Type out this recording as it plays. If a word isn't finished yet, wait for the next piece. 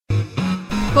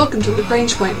Welcome to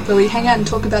Lagrange Point, where we hang out and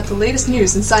talk about the latest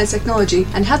news in science technology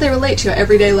and how they relate to your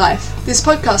everyday life. This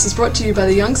podcast is brought to you by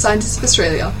the Young Scientists of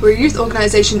Australia. We're a youth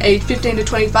organisation aged 15 to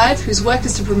 25 whose work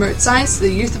is to promote science to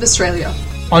the youth of Australia.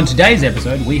 On today's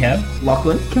episode, we have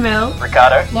Lachlan, Camille,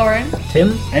 Ricardo, Lauren,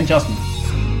 Tim, and Justin.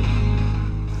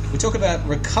 We talk about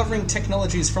recovering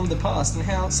technologies from the past and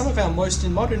how some of our most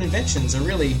modern inventions are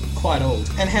really quite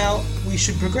old, and how we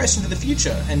should progress into the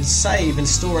future and save and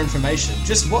store information.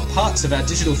 Just what parts of our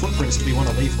digital footprints do we want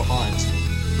to leave behind?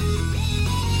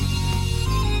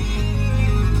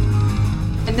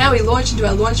 And now we launch into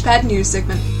our Launchpad news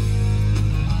segment.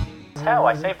 That's how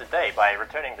I saved the day by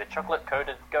returning the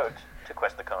chocolate-coated goat to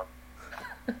Questacon.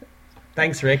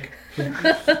 Thanks, Rick.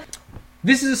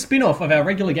 This is a spin-off of our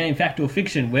regular game Fact or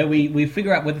Fiction, where we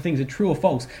figure out whether things are true or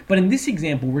false. But in this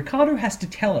example, Ricardo has to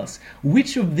tell us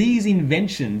which of these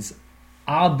inventions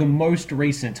are the most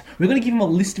recent. We're going to give him a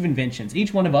list of inventions.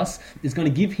 Each one of us is going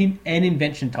to give him an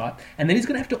invention type, and then he's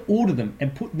going to have to order them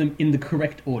and put them in the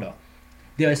correct order.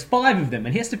 There's 5 of them,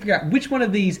 and he has to figure out which one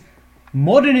of these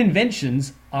modern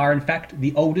inventions are in fact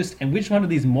the oldest, and which one of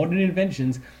these modern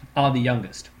inventions are the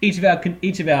youngest. Each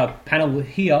of our panel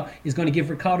here is going to give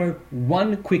Ricardo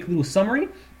one quick little summary,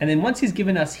 and then once he's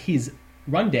given us his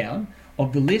rundown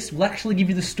of the list, we'll actually give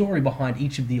you the story behind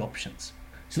each of the options.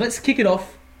 So let's kick it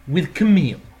off with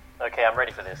Camille. Okay, I'm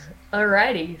ready for this.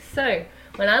 Alrighty, so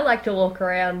when I like to walk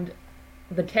around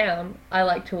the town, I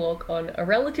like to walk on a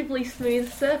relatively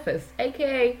smooth surface,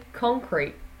 aka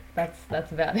concrete.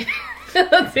 That's about it.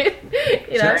 That's it.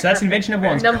 You know? So that's invention number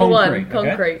 1. Number concrete, 1,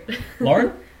 concrete. Okay?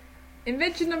 Lauren?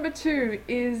 Invention number 2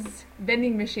 is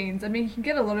vending machines. I mean, you can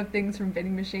get a lot of things from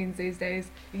vending machines these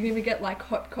days. You can even get like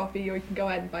hot coffee, or you can go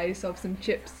out and buy yourself some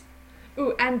chips.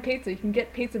 Ooh, and pizza. You can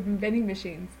get pizza from vending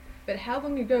machines. But how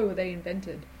long ago were they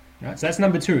invented? Right, so that's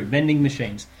number 2, vending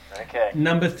machines. Okay.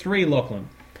 Number 3, Lachlan.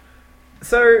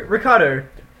 So, Ricardo,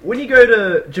 when you go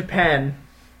to Japan,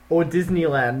 or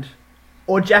Disneyland,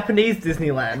 or Japanese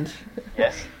Disneyland,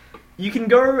 Yes. you can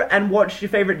go and watch your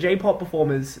favourite J-pop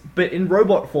performers, but in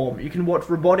robot form. You can watch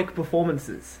robotic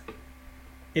performances.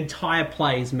 Entire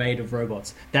plays made of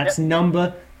robots. That's Yep.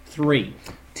 number 3.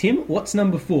 Tim, what's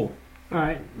number 4?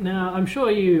 Alright, now I'm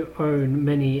sure you own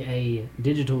many a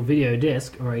digital video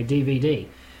disc or a DVD,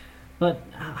 but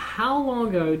how long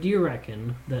ago do you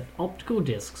reckon that optical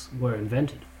discs were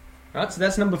invented? Right, so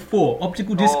that's number 4.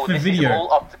 Optical disc for this video. is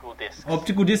all optical discs.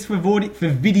 Optical disc for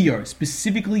video,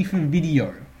 specifically for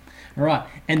video. All right,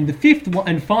 and the 5th one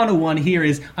and final one here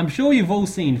is, I'm sure you've all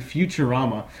seen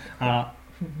Futurama.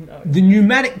 The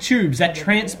pneumatic tubes that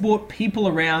transport people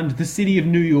around the city of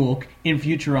New York in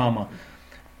Futurama.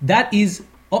 That is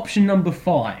option number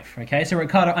 5. Okay, so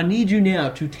Ricardo, I need you now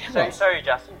to tell us. Sorry,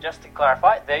 Justin, just to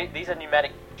clarify, these are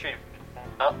pneumatic tubes,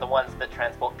 not the ones that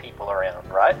transport people around,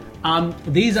 right?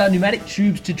 These are pneumatic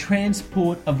tubes to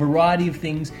transport a variety of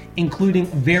things, including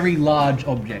very large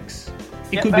objects.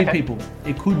 It could be people.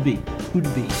 It could be.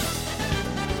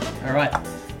 All right.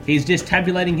 He's just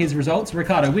tabulating his results.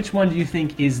 Ricardo, which one do you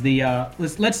think is the...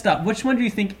 Let's start. Which one do you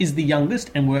think is the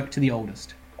youngest and work to the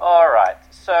oldest? Alright,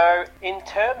 so in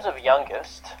terms of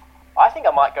youngest, I think I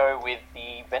might go with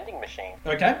the vending machine.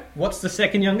 Okay. What's the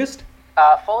second youngest?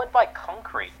 Followed by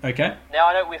concrete. Okay. Now,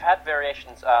 I know we've had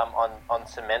variations on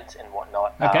cement and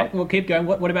whatnot. Okay, well, keep going.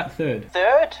 What about third?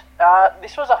 Third,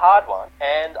 this was a hard one,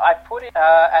 and I put it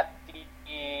at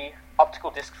the optical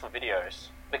disc for videos.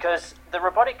 Because the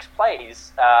robotics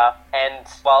plays, and,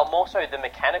 well, more so the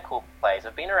mechanical plays,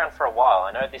 have been around for a while,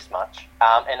 I know this much.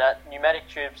 And pneumatic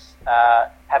tubes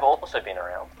have also been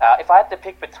around. If I had to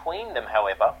pick between them,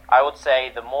 however, I would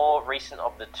say the more recent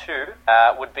of the two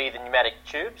would be the pneumatic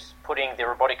tubes, putting the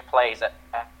robotic plays at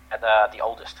the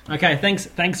oldest. Okay,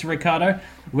 thanks, Ricardo.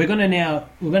 We're gonna now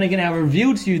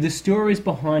reveal to you the stories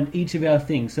behind each of our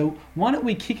things. So why don't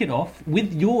we kick it off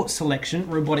with your selection,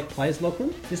 robotic plays,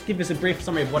 Lachlan? Just give us a brief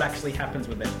summary of what actually happens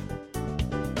with them.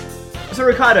 So,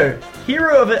 Ricardo,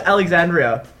 hero of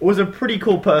Alexandria, was a pretty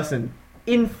cool person.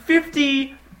 In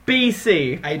 50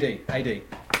 BC... AD.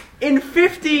 In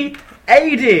 50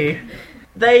 AD,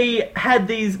 they had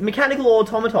these mechanical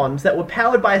automatons that were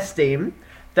powered by steam,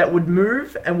 that would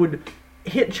move and would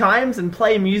hit chimes and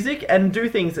play music and do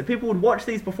things that people would watch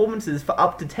these performances for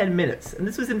up to 10 minutes. And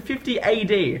this was in 50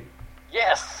 AD.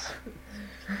 Yes!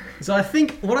 So I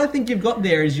think you've got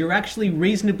there is you're actually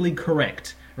reasonably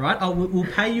correct, right? We'll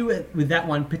pay you with that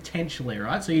one potentially,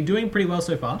 right? So you're doing pretty well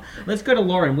so far. Let's go to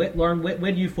Lauren. Lauren,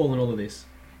 where do you fall in all of this?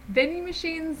 Vending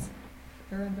machines...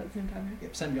 Around that same time.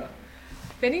 Yep, same guy.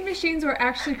 Vending machines were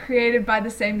actually created by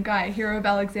the same guy, hero of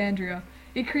Alexandria.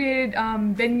 He created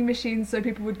vending machines so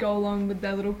people would go along with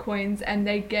their little coins and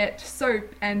they get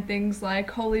soap and things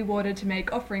like holy water to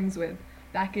make offerings with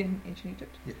back in ancient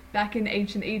Egypt. Yeah. Back in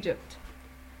ancient Egypt.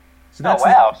 So Oh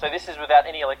wow! So this is without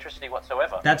any electricity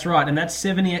whatsoever. That's right, and that's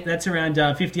around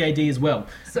 50 AD as well.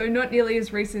 So not nearly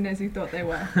as recent as you thought they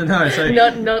were. No, so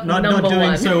Not not doing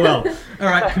one. so well. All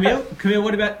right, Camille,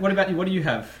 what about you? What do you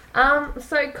have?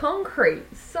 So concrete.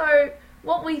 So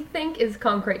what we think is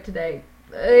concrete today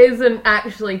isn't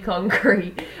actually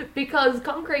concrete, because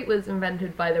concrete was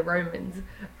invented by the Romans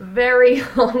very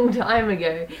long time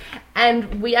ago,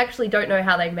 and we actually don't know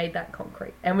how they made that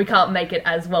concrete, and we can't make it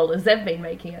as well as they've been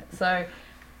making it. So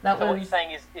that So what was you're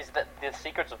saying is that the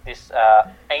secrets of this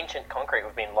ancient concrete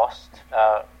have been lost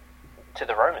to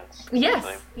the Romans?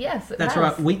 essentially. yes, it That's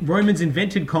has. right. Romans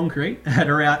invented concrete at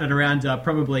around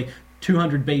probably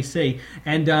 200 BC,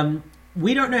 and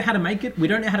we don't know how to make it. We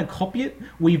don't know how to copy it.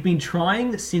 We've been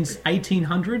trying since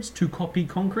 1800s to copy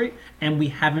concrete, and we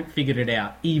haven't figured it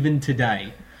out, even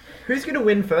today. Who's going to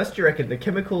win first, do you reckon?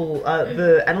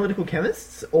 The analytical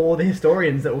chemists or the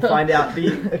historians that will find out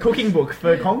the cooking book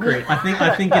for concrete? I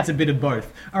think it's a bit of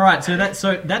both. All right, so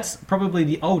that's probably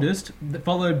the oldest,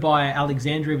 followed by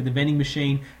Alexandria with the vending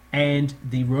machine and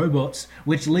the robots,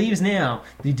 which leaves now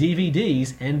the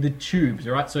DVDs and the tubes.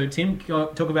 All right, so Tim,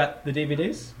 talk about the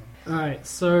DVDs. Alright,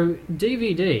 so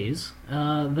DVDs,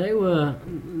 they were...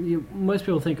 most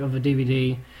people think of a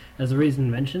DVD as a recent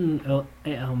invention, about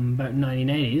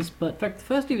 1980s, but in fact the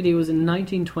first DVD was in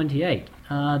 1928.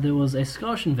 There was a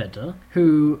Scottish inventor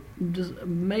who just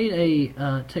made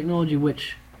a technology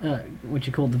which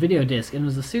he called the video disc, and it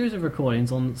was a series of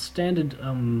recordings on standard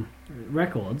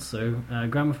records, so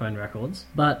gramophone records,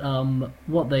 but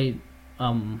what they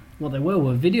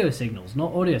were video signals,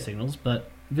 not audio signals, but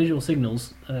visual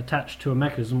signals attached to a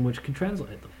mechanism which could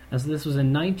translate them. As this was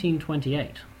in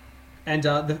 1928. And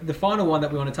the final one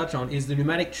that we want to touch on is the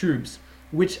pneumatic tubes,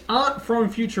 which aren't from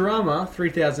Futurama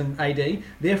 3000 AD.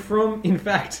 They're from, in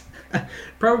fact,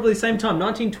 probably the same time,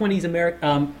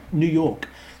 1920s New York.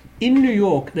 In New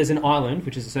York, there's an island,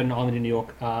 which is a certain island in New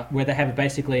York, where they have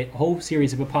basically a whole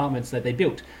series of apartments that they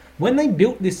built. When they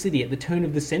built this city at the turn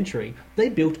of the century, they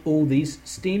built all these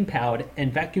steam-powered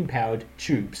and vacuum-powered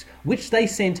tubes, which they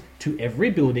sent to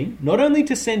every building, not only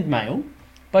to send mail,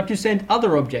 but to send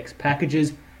other objects,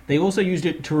 packages. They also used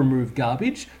it to remove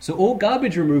garbage, so all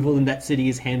garbage removal in that city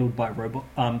is handled by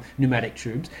pneumatic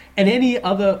tubes, and any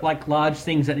other large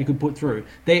things that you could put through.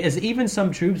 There is even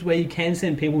some tubes where you can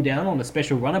send people down on a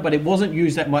special runner, but it wasn't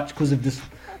used that much because of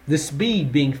the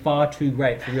speed being far too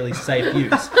great for really safe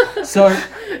use. So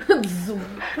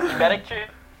Pneumatic tube.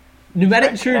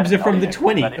 pneumatic tubes are from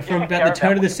from about the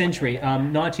turn of the century,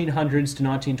 1900s to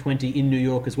 1920 in New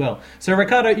York as well. So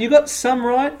Ricardo, you got some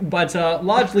right, but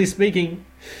largely speaking,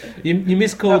 you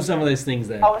miscalled some of those things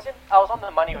there. I was on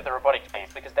the money with the robotic space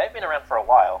because they've been around for a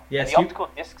while. Yes, the optical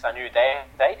discs, I knew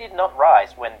they did not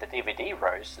rise when the DVD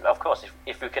rose. Of course,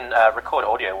 if we can record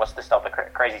audio, what's to stop a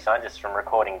crazy scientist from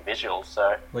recording visuals?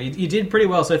 So Well, you did pretty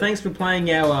well. So thanks for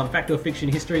playing our Fact or Fiction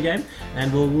history game,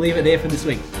 and we'll leave it there for this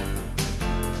week.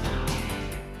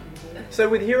 So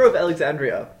with Hero of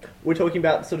Alexandria, we're talking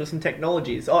about sort of some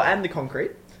technologies, and the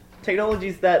concrete.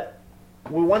 Technologies that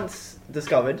were once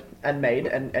discovered and made,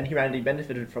 and humanity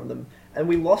benefited from them, and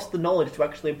we lost the knowledge to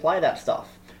actually apply that stuff.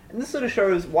 And this sort of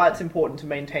shows why it's important to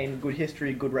maintain good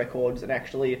history, good records, and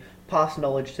actually pass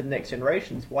knowledge to the next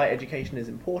generations, why education is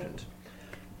important.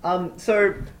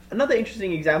 So another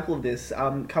interesting example of this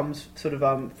comes sort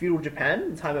of feudal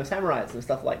Japan, the time of samurais and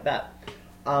stuff like that,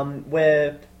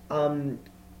 where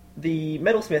the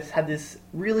metalsmiths had this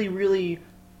really, really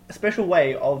special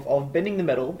way of bending the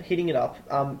metal, heating it up,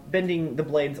 bending the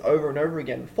blades over and over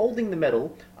again, folding the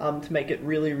metal to make it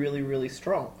really, really, really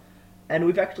strong. And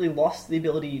we've actually lost the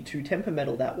ability to temper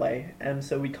metal that way, and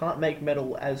so we can't make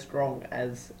metal as strong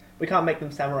as... We can't make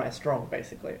them samurai strong,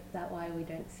 basically. Is that why we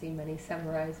don't see many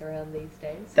samurais around these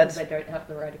days? That's- Because they don't have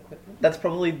the right equipment? That's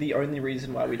probably the only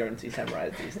reason why we don't see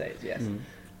samurais these days, yes.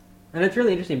 And it's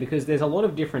really interesting because there's a lot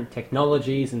of different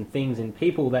technologies and things and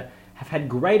people that have had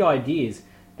great ideas.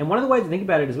 And one of the ways to think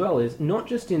about it as well is not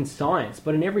just in science,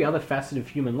 but in every other facet of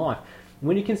human life.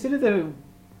 When you consider the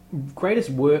greatest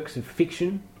works of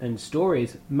fiction and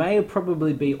stories may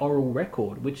probably be oral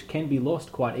record, which can be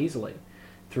lost quite easily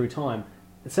through time.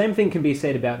 The same thing can be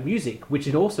said about music, which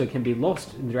it also can be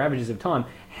lost in the ravages of time.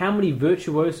 How many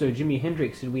virtuoso Jimi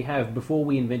Hendrix did we have before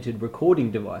we invented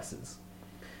recording devices?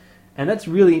 And that's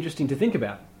really interesting to think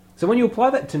about. So when you apply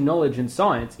that to knowledge and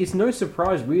science, it's no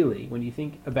surprise really when you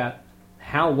think about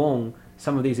how long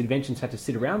some of these inventions had to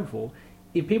sit around for.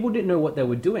 if people didn't know what they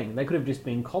were doing, they could have just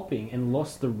been copying and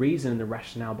lost the reason and the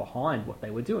rationale behind what they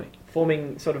were doing.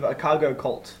 Forming sort of a cargo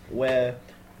cult where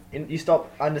you stop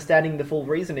understanding the full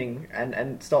reasoning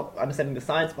and stop understanding the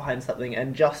science behind something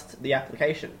and just the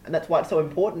application. And that's why it's so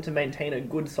important to maintain a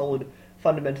good, solid,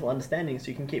 fundamental understanding so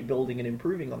you can keep building and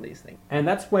improving on these things. And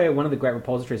that's where one of the great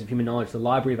repositories of human knowledge, the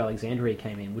Library of Alexandria,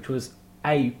 came in, which was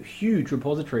a huge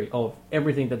repository of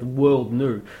everything that the world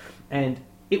knew. And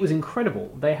it was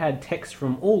incredible. They had texts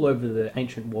from all over the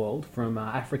ancient world, from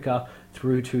Africa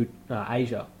through to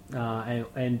Asia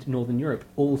and Northern Europe,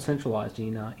 all centralized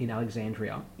in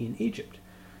Alexandria in Egypt.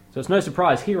 So it's no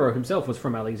surprise Hero himself was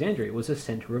from Alexandria. It was a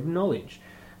center of knowledge.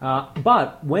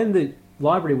 But when the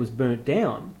library was burnt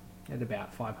down at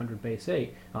about 500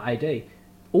 BC, AD,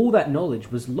 all that knowledge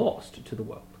was lost to the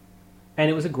world. And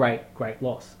it was a great, great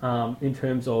loss in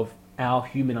terms of our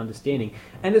human understanding.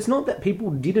 And it's not that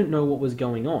people didn't know what was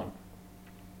going on.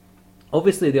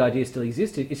 Obviously the idea still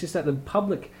existed, it's just that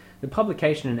the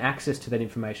publication and access to that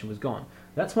information was gone.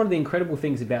 That's one of the incredible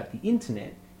things about the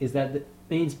internet, is that it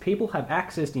means people have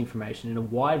access to information in a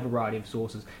wide variety of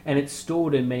sources, and it's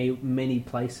stored in many, many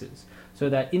places. So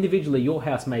that individually your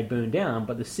house may burn down,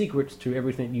 but the secrets to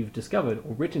everything you've discovered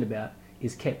or written about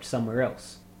is kept somewhere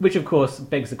else. Which of course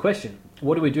begs the question,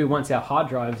 what do we do once our hard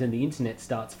drives and the internet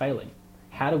starts failing?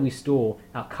 How do we store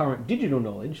our current digital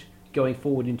knowledge going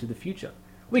forward into the future?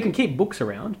 We can keep books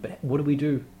around, but what do we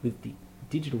do with the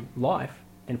digital life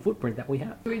and footprint that we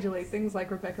have? Do we delete things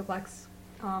like Rebecca Black's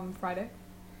Friday?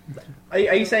 Are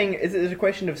you saying, is it a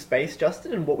question of space,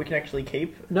 Justin, and what we can actually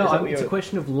keep? No, it's a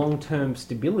question of long-term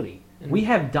stability. We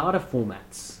have data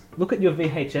formats. Look at your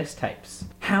VHS tapes.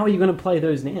 How are you going to play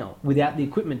those now without the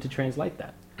equipment to translate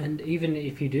that? And even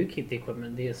if you do keep the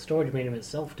equipment, the storage medium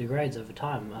itself degrades over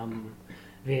time.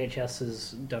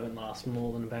 VHSs don't last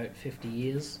more than about 50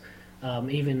 years.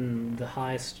 Even the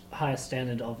highest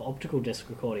standard of optical disc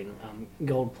recording,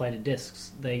 gold-plated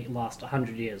discs, they last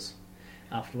 100 years,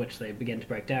 after which they begin to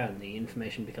break down. The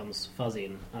information becomes fuzzy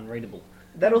and unreadable.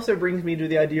 That also brings me to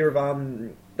the idea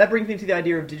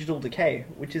of digital decay,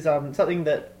 which is something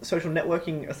that social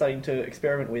networking are starting to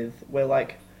experiment with, where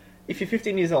like, if you're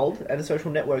 15 years old and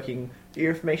social networking, your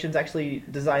information's actually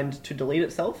designed to delete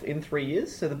itself in 3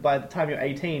 years, so that by the time you're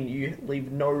 18, you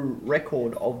leave no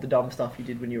record of the dumb stuff you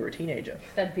did when you were a teenager.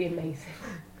 That'd be amazing.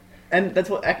 And that's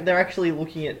what they're actually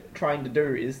looking at trying to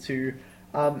do, is to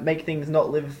make things not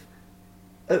live...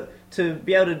 to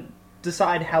be able to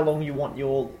decide how long you want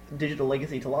your digital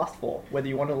legacy to last for, whether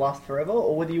you want it to last forever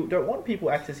or whether you don't want people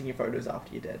accessing your photos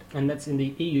after you're dead. And that's in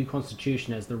the EU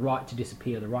constitution as the right to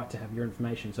disappear, the right to have your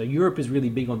information. So Europe is really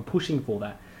big on pushing for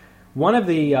that. One of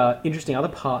the interesting other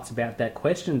parts about that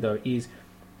question, though, is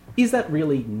that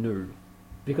really new?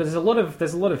 Because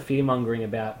there's a lot of fear mongering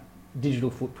about digital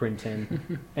footprint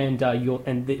and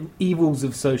the evils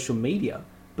of social media.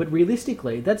 But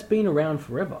realistically, that's been around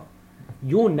forever.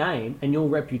 Your name and your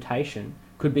reputation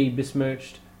could be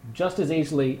besmirched just as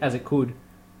easily as it could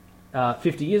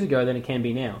 50 years ago than it can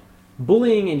be now.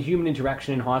 Bullying and human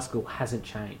interaction in high school hasn't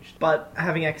changed. But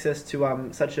having access to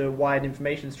such a wide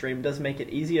information stream does make it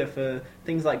easier for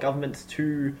things like governments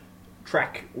to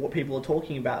track what people are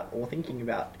talking about or thinking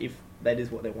about, if that is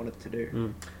what they wanted to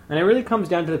do. And it really comes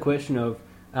down to the question of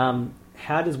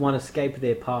how does one escape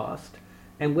their past,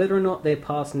 and whether or not their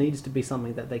past needs to be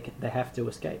something that they have to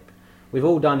escape. We've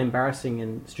all done embarrassing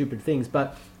and stupid things,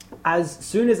 but as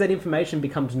soon as that information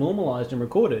becomes normalised and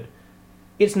recorded,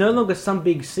 it's no longer some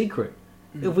big secret.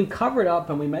 If we cover it up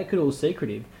and we make it all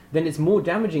secretive, then it's more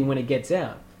damaging when it gets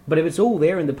out. But if it's all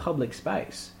there in the public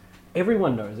space,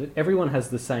 everyone knows it, everyone has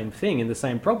the same thing and the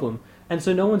same problem, and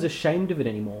so no one's ashamed of it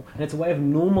anymore. And it's a way of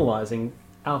normalising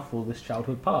our foolish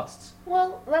childhood pasts.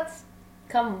 Well, that's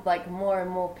come, like, more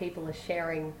and more people are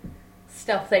sharing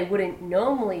stuff they wouldn't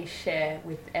normally share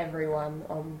with everyone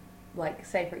on, like,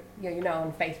 say, for,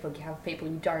 on Facebook you have people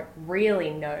you don't really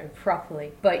know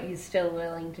properly, but you're still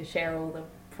willing to share all the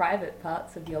private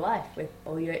parts of your life with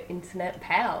all your internet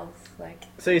pals. Like,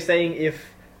 so you're saying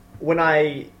when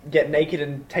I get naked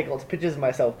and take lots of pictures of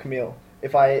myself, Camille,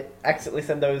 if I accidentally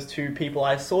send those to people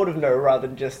I sort of know rather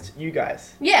than just you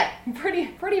guys? Yeah,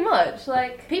 pretty much.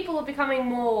 Like, people are becoming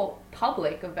more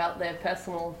public about their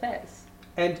personal affairs.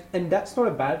 And that's not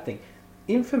a bad thing.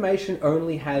 Information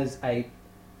only has a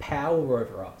power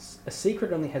over us. A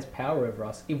secret only has power over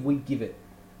us if we give it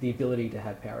the ability to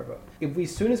have power over it.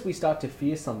 As soon as we start to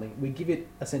fear something, we give it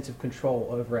a sense of control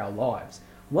over our lives.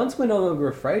 Once we're no longer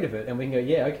afraid of it, and we can go,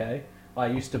 yeah, okay, I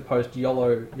used to post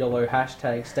YOLO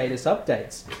hashtag status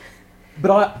updates.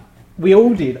 But we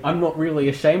all did. I'm not really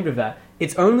ashamed of that.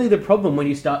 It's only the problem when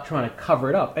you start trying to cover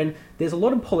it up. And there's a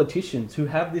lot of politicians who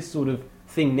have this sort of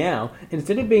thing now.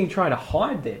 Instead of trying to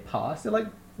hide their past,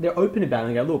 they're open about it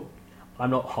and go, look, I'm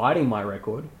not hiding my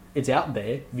record. It's out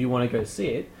there if you want to go see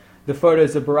it. The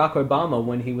photos of Barack Obama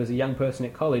when he was a young person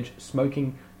at college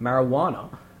smoking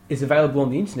marijuana is available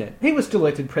on the internet. He was still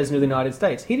elected president of the United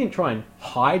States. He didn't try and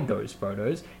hide those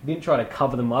photos. He didn't try to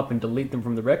cover them up and delete them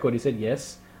from the record. He said,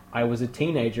 yes, I was a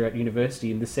teenager at university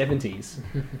in the 70s.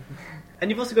 And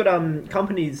you've also got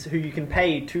companies who you can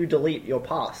pay to delete your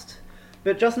past.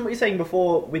 But Justin, what you're saying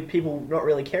before with people not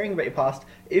really caring about your past,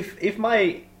 if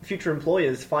my future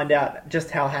employers find out just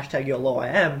how #YOLO I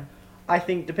am, I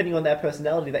think depending on their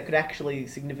personality, that could actually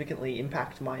significantly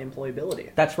impact my employability.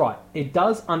 That's right. It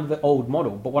does under the old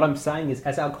model, but what I'm saying is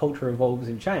as our culture evolves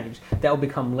and changes, that will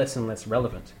become less and less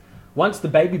relevant. Once the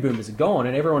baby boomers are gone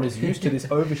and everyone is used to this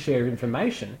overshare of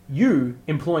information, you,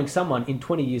 employing someone in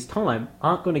 20 years' time,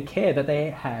 aren't going to care that they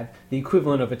have the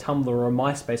equivalent of a Tumblr or a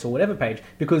MySpace or whatever page,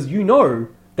 because you know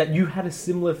that you had a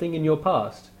similar thing in your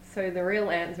past. So the real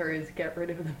answer is get rid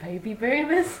of the baby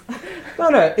boomers?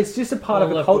 No, it's just a part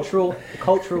of a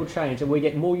cultural change, and we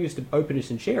get more used to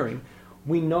openness and sharing.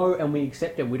 We know and we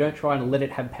accept it. We don't try and let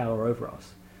it have power over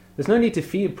us. There's no need to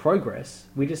fear progress.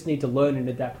 We just need to learn and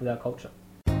adapt with our culture.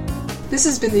 This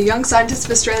has been the Young Scientists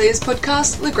of Australia's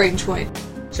podcast, Lagrange Point.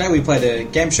 Today we played a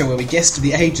game show where we guessed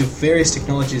the age of various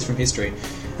technologies from history,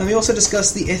 and we also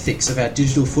discussed the ethics of our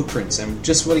digital footprints and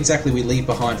just what exactly we leave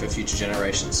behind for future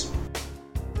generations.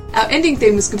 Our ending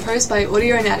theme was composed by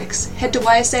Audionautics. Head to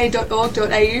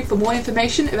ysa.org.au for more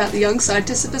information about the Young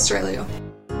Scientists of Australia.